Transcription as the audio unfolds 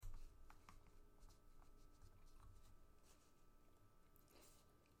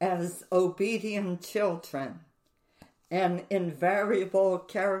as obedient children, an invariable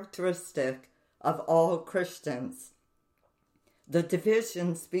characteristic of all Christians. The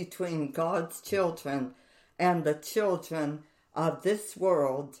divisions between God's children and the children of this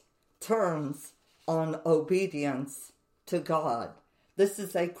world turns on obedience to God. This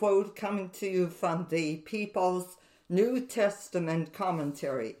is a quote coming to you from the People's New Testament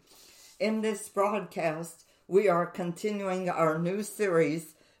Commentary. In this broadcast, we are continuing our new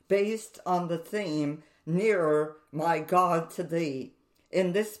series based on the theme, Nearer, My God, to Thee.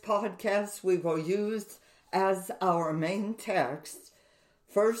 In this podcast, we will use as our main text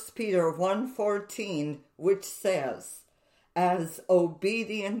 1 Peter 1:14, which says, as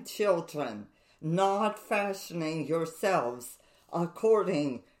obedient children, not fashioning yourselves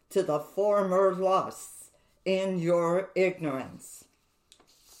according to the former lusts in your ignorance.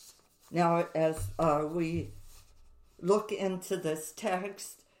 Now, as we look into this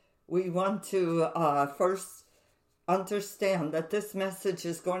text, we want to first understand that this message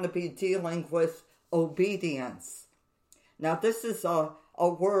is going to be dealing with obedience. Now, this is a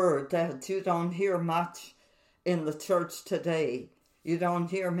word that you don't hear much in the church today. You don't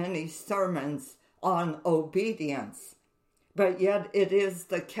hear many sermons on obedience, but yet it is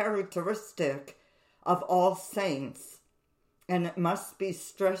the characteristic of all saints, and it must be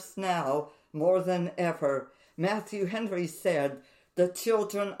stressed now more than ever. Matthew Henry said, the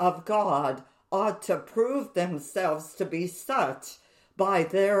children of God ought to prove themselves to be such by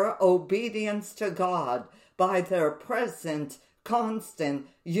their obedience to God, by their present, constant,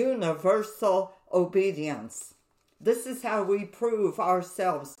 universal obedience. This is how we prove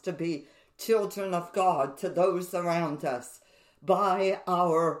ourselves to be children of God to those around us, by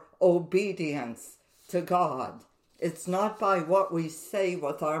our obedience to God. It's not by what we say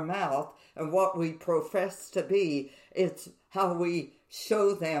with our mouth and what we profess to be. It's how we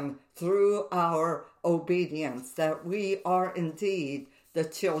show them through our obedience that we are indeed the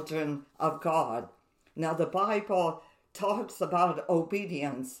children of God. Now, the Bible talks about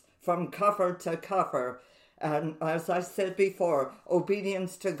obedience from cover to cover. And as I said before,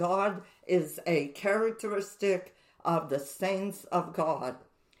 obedience to God is a characteristic of the saints of God.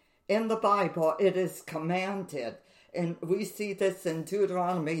 In the Bible, it is commanded, and we see this in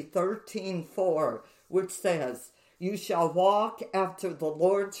Deuteronomy 13:4, which says, you shall walk after the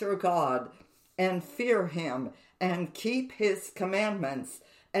Lord your God, and fear him, and keep his commandments,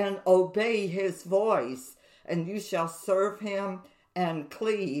 and obey his voice, and you shall serve him and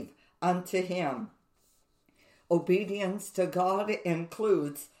cleave unto him. Obedience to God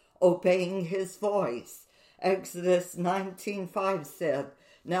includes obeying his voice. Exodus 19:5 said,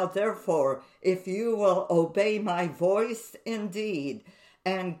 now therefore, if you will obey my voice indeed,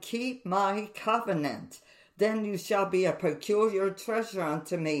 and keep my covenant, then you shall be a peculiar treasure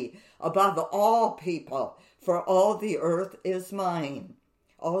unto me above all people, for all the earth is mine.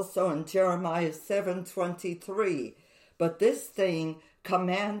 Also in Jeremiah 7:23, but this thing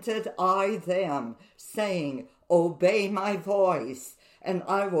commanded I them, saying, obey my voice, and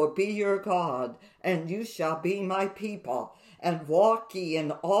I will be your God, and you shall be my people, and walk ye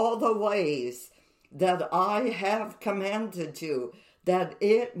in all the ways that I have commanded you, that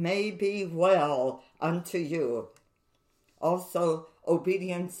it may be well unto you. Also,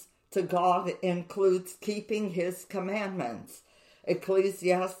 obedience to God includes keeping his commandments.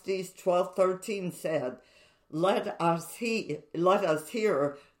 Ecclesiastes 12:13 said, let us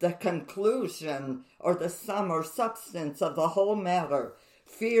hear the conclusion or the sum or substance of the whole matter.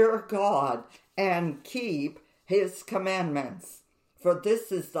 Fear God and keep his commandments. For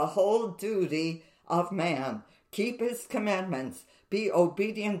this is the whole duty of man. Keep his commandments. Be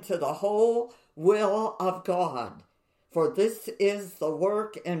obedient to the whole will of God. For this is the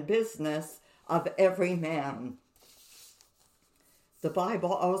work and business of every man. The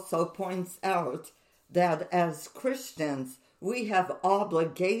Bible also points out that as Christians, we have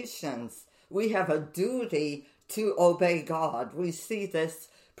obligations. We have a duty to obey God. We see this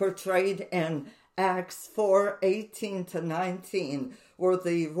portrayed in Acts 4:18-19, where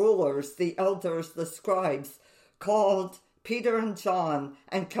the rulers, the elders, the scribes, called Peter and John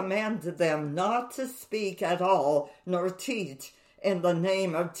and commanded them not to speak at all nor teach in the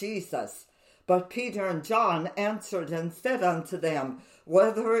name of Jesus. But Peter and John answered and said unto them,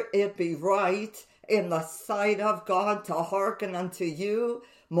 whether it be right in the sight of God to hearken unto you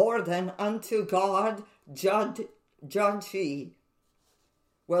more than unto God, judge ye.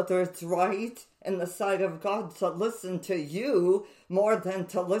 Whether it's right in the sight of God to listen to you more than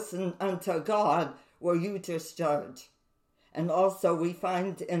to listen unto God, will you just judge? And also we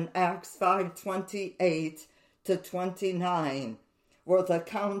find in Acts 5:28-29, where the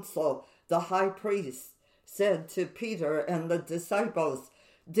council, the high priest, said to Peter and the disciples,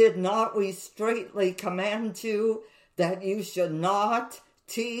 "Did not we straitly command you that you should not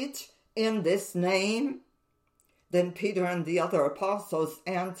teach in this name?" Then Peter and the other apostles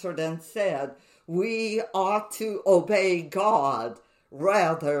answered and said, "We ought to obey God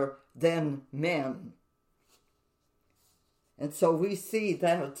rather than men." And so we see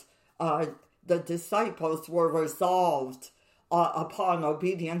that the disciples were resolved upon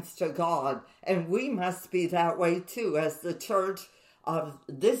obedience to God. And we must be that way too, as the church of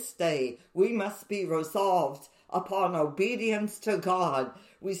this day. We must be resolved upon obedience to God.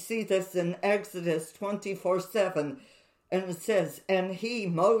 We see this in Exodus 24:7. And it says, "And he,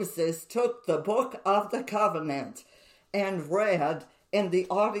 Moses, took the book of the covenant and read in the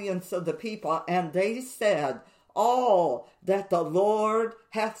audience of the people, and they said, All that the Lord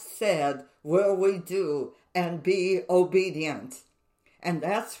hath said will we do, and be obedient." And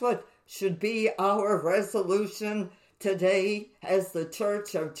that's what should be our resolution today as the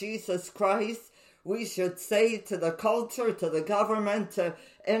Church of Jesus Christ. We should say to the culture, to the government, to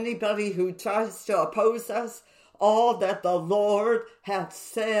anybody who tries to oppose us, all that the Lord hath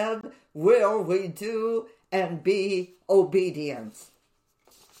said will we do, and be obedient.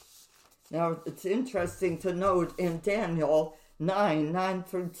 Now, it's interesting to note in Daniel 9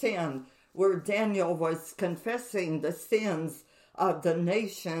 through 10, where Daniel was confessing the sins of the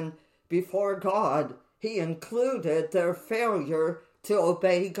nation before God, he included their failure to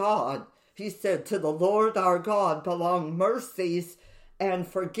obey God. He said, "To the Lord our God belong mercies and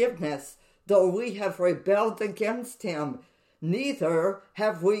forgiveness, though we have rebelled against him. Neither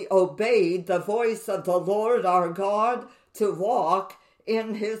have we obeyed the voice of the Lord our God to walk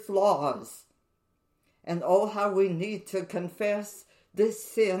in his laws." And oh, how we need to confess this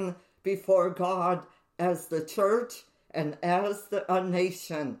sin before God as the church and as a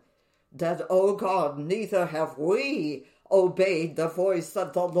nation, that, oh God, neither have we obeyed the voice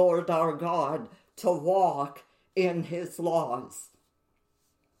of the Lord our God to walk in his laws.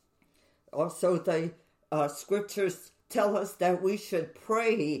 Also, the scriptures tell us that we should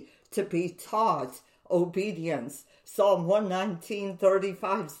pray to be taught obedience. Psalm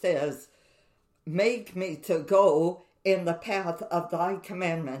 119:35 says, "Make me to go in the path of thy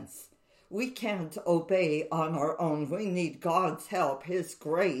commandments." We can't obey on our own. We need God's help, his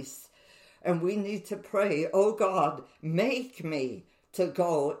grace. And we need to pray, "Oh God, make me to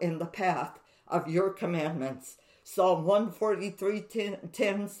go in the path of your commandments." Psalm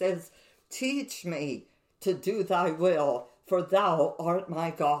 143:10 says, "Teach me to do thy will, for thou art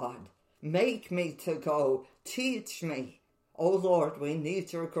my God." Make me to go. Teach me. Oh Lord, we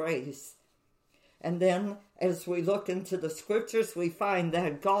need your grace. And then as we look into the scriptures, we find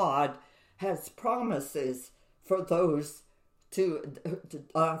that God has promises for those who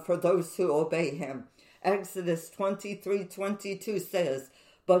obey him. Exodus 23:22 says,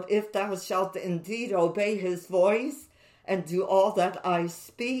 "But if thou shalt indeed obey his voice and do all that I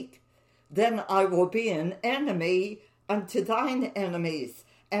speak, then I will be an enemy unto thine enemies,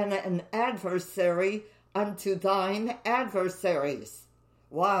 and an adversary unto thine adversaries."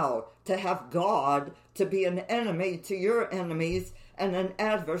 Wow, to have God to be an enemy to your enemies and an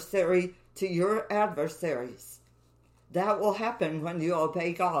adversary to your adversaries. That will happen when you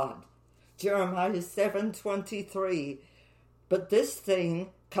obey God. Jeremiah 7:23, "But this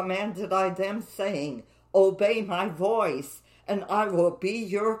thing commanded I them, saying, Obey my voice, and I will be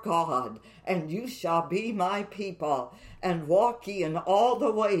your God, and you shall be my people, and walk ye in all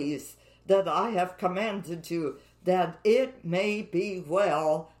the ways that I have commanded you, that it may be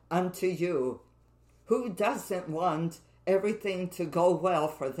well unto you." Who doesn't want everything to go well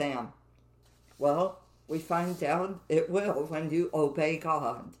for them? Well, we find out it will when you obey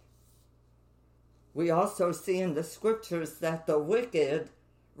God. We also see in the scriptures that the wicked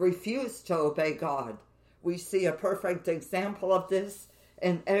refuse to obey God. We see a perfect example of this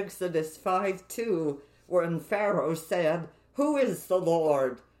in Exodus 5:2, when Pharaoh said, "Who is the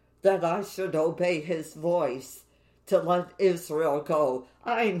Lord that I should obey his voice to let Israel go?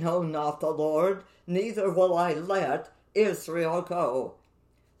 I know not the Lord, neither will I let Israel go."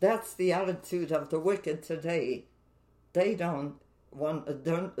 That's the attitude of the wicked today. They're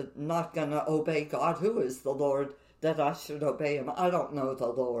not going to obey God. Who is the Lord that I should obey him? I don't know the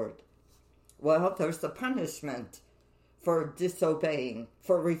Lord. Well, there's a punishment for disobeying,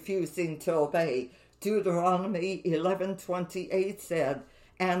 for refusing to obey. Deuteronomy 11:28 said,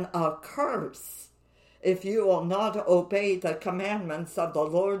 "And a curse if you will not obey the commandments of the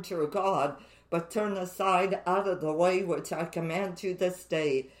Lord your God, but turn aside out of the way which I command you this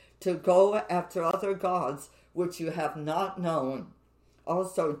day, to go after other gods which you have not known."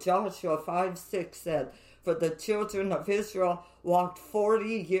 Also, Joshua 5:6 said, "For the children of Israel walked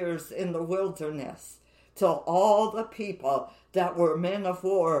 40 years in the wilderness, till all the people that were men of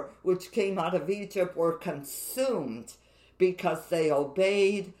war, which came out of Egypt, were consumed, because they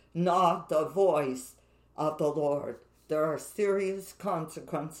obeyed not the voice of the Lord." There are serious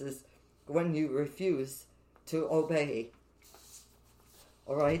consequences when you refuse to obey.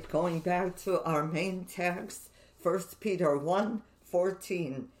 All right, going back to our main text, 1 Peter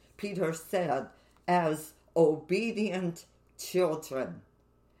 1:14, Peter said, as obedient children,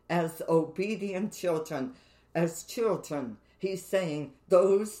 as obedient children, as children, he's saying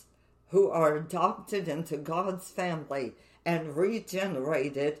those who are adopted into God's family and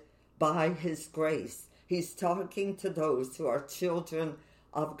regenerated by his grace. He's talking to those who are children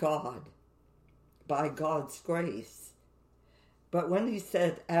of God by God's grace. But when he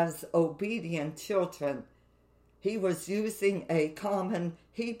said as obedient children, he was using a common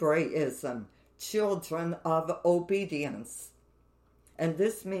Hebraism, children of obedience. And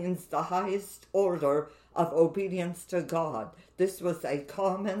this means the highest order of obedience to God. This was a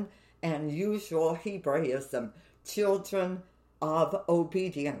common and usual Hebraism, children of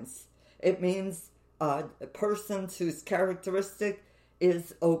obedience. It means persons whose characteristic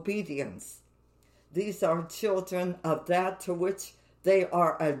is obedience. These are children of that to which they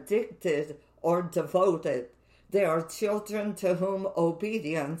are addicted or devoted. They are children to whom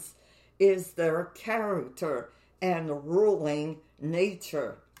obedience is their character and ruling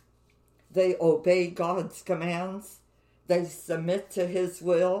nature. They obey God's commands, they submit to his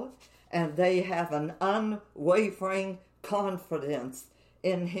will, and they have an unwavering confidence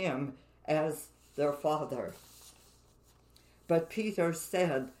in him as their Father. But Peter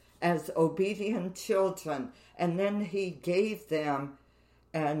said, as obedient children, and then he gave them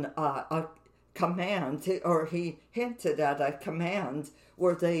a command, or he hinted at a command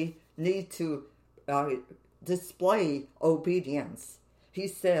where they need to display obedience. He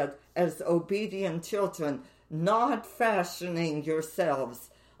said, as obedient children, not fashioning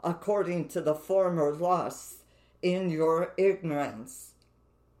yourselves according to the former lusts in your ignorance.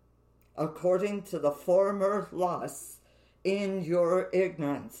 According to the former lusts in your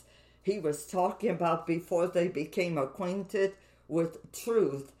ignorance. He was talking about before they became acquainted with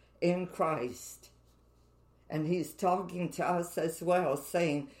truth in Christ. And he's talking to us as well,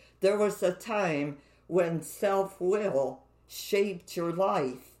 saying, there was a time when self-will shaped your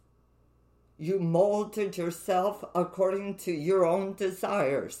life. You molded yourself according to your own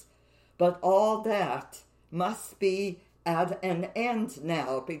desires. But all that must be at an end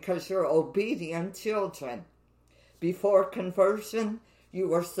now because you're obedient children. Before conversion, you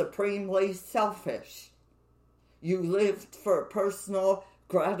were supremely selfish. You lived for personal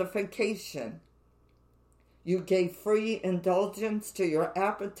gratification. You gave free indulgence to your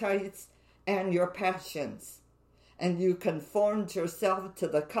appetites and your passions, and you conformed yourself to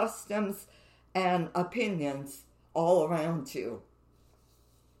the customs and opinions all around you.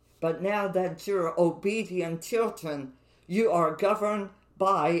 But now that you're obedient children, you are governed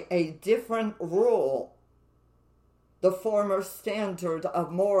by a different rule. The former standard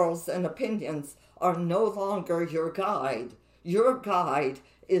of morals and opinions are no longer your guide. Your guide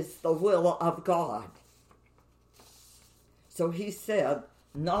is the will of God. So he said,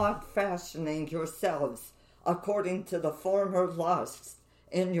 not fashioning yourselves according to the former lusts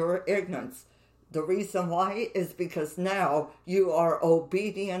in your ignorance. The reason why is because now you are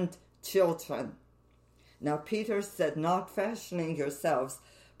obedient children. Now Peter said, not fashioning yourselves,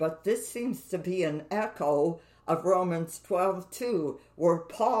 but this seems to be an echo of Romans 12:2, where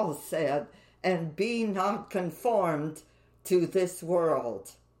Paul said, and be not conformed to this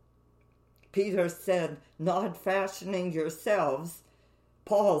world. Peter said, not fashioning yourselves.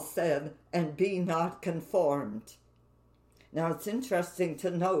 Paul said, and be not conformed. Now it's interesting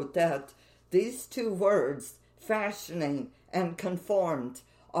to note that these two words, fashioning and conformed,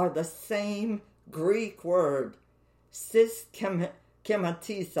 are the same Greek word, syschematizo,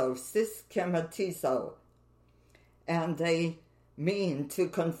 and they mean to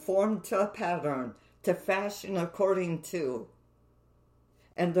conform to a pattern, to fashion according to.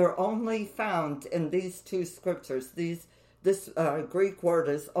 And they're only found in these two scriptures. This Greek word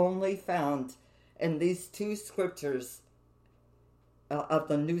is only found in these two scriptures of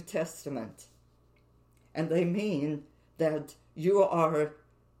the New Testament. And they mean that you are,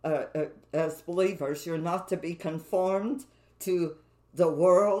 as believers, you're not to be conformed to the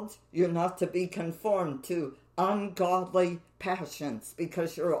world. You're not to be conformed to ungodly passions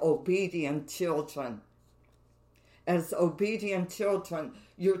because you're obedient children. As obedient children,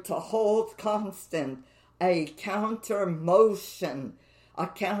 you're to hold constant a counter motion a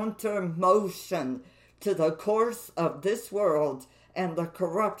counter motion to the course of this world and the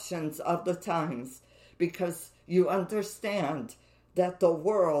corruptions of the times, because you understand that the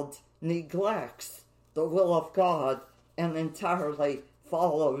world neglects the will of God and entirely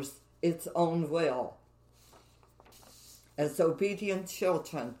follows its own will. As obedient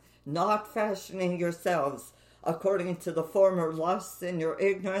children, not fashioning yourselves according to the former lusts in your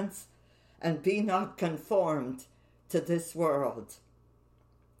ignorance, and be not conformed to this world.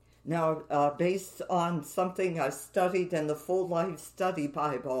 Now, based on something I studied in the Full Life Study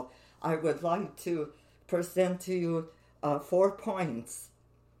Bible, I would like to present to you 4 points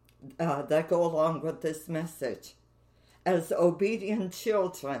that go along with this message. As obedient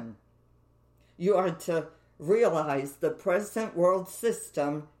children, you are to realize the present world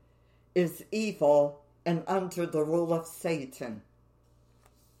system is evil and under the rule of Satan.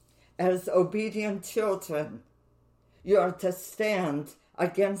 As obedient children, you are to stand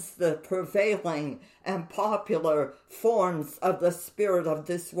against the prevailing and popular forms of the spirit of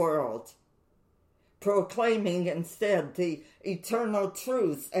this world, proclaiming instead the eternal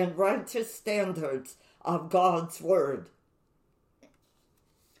truths and righteous standards of God's Word.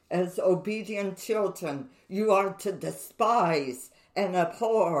 As obedient children, you are to despise and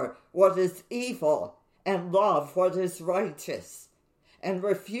abhor what is evil and love what is righteous, and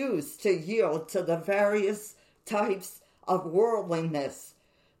refuse to yield to the various types of worldliness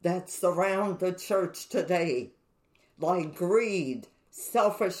that surround the church today, like greed,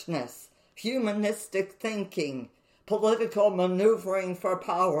 selfishness, humanistic thinking, political maneuvering for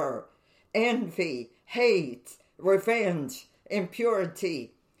power, envy, hate, revenge,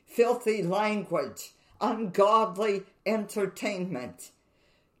 impurity, filthy language, ungodly entertainment,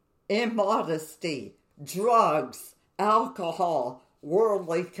 immodesty, drugs, alcohol,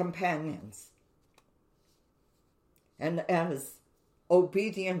 worldly companions. And as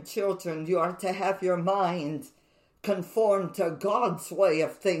obedient children, you are to have your mind conform to God's way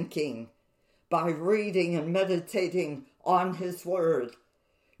of thinking by reading and meditating on His Word.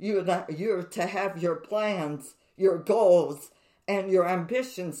 You're to have your plans, your goals, and your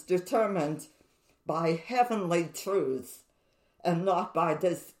ambitions determined by heavenly truths and not by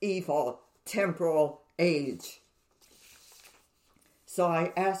this evil temporal age. So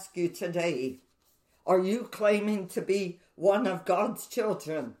I ask you today, are you claiming to be one of God's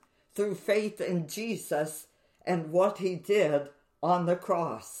children through faith in Jesus and what He did on the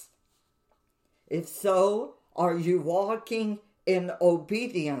cross? If so, are you walking in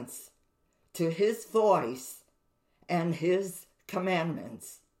obedience to His voice and His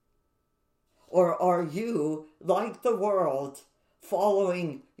commandments? Or are you, like the world,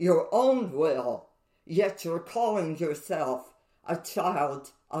 following your own will, yet you're calling yourself a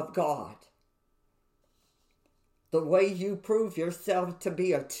child of God? The way you prove yourself to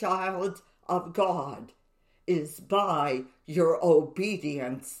be a child of God is by your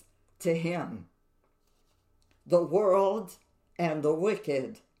obedience to Him. The world and the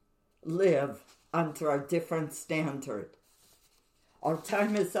wicked live under a different standard. Our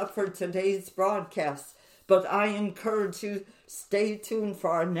time is up for today's broadcast, but I encourage you, stay tuned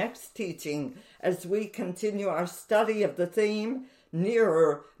for our next teaching as we continue our study of the theme,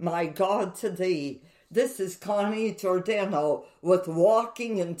 Nearer, My God to Thee. This is Connie Giordano with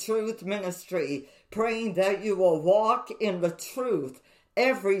Walking in Truth Ministry, praying that you will walk in the truth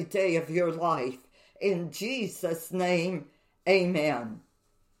every day of your life. In Jesus' name, amen.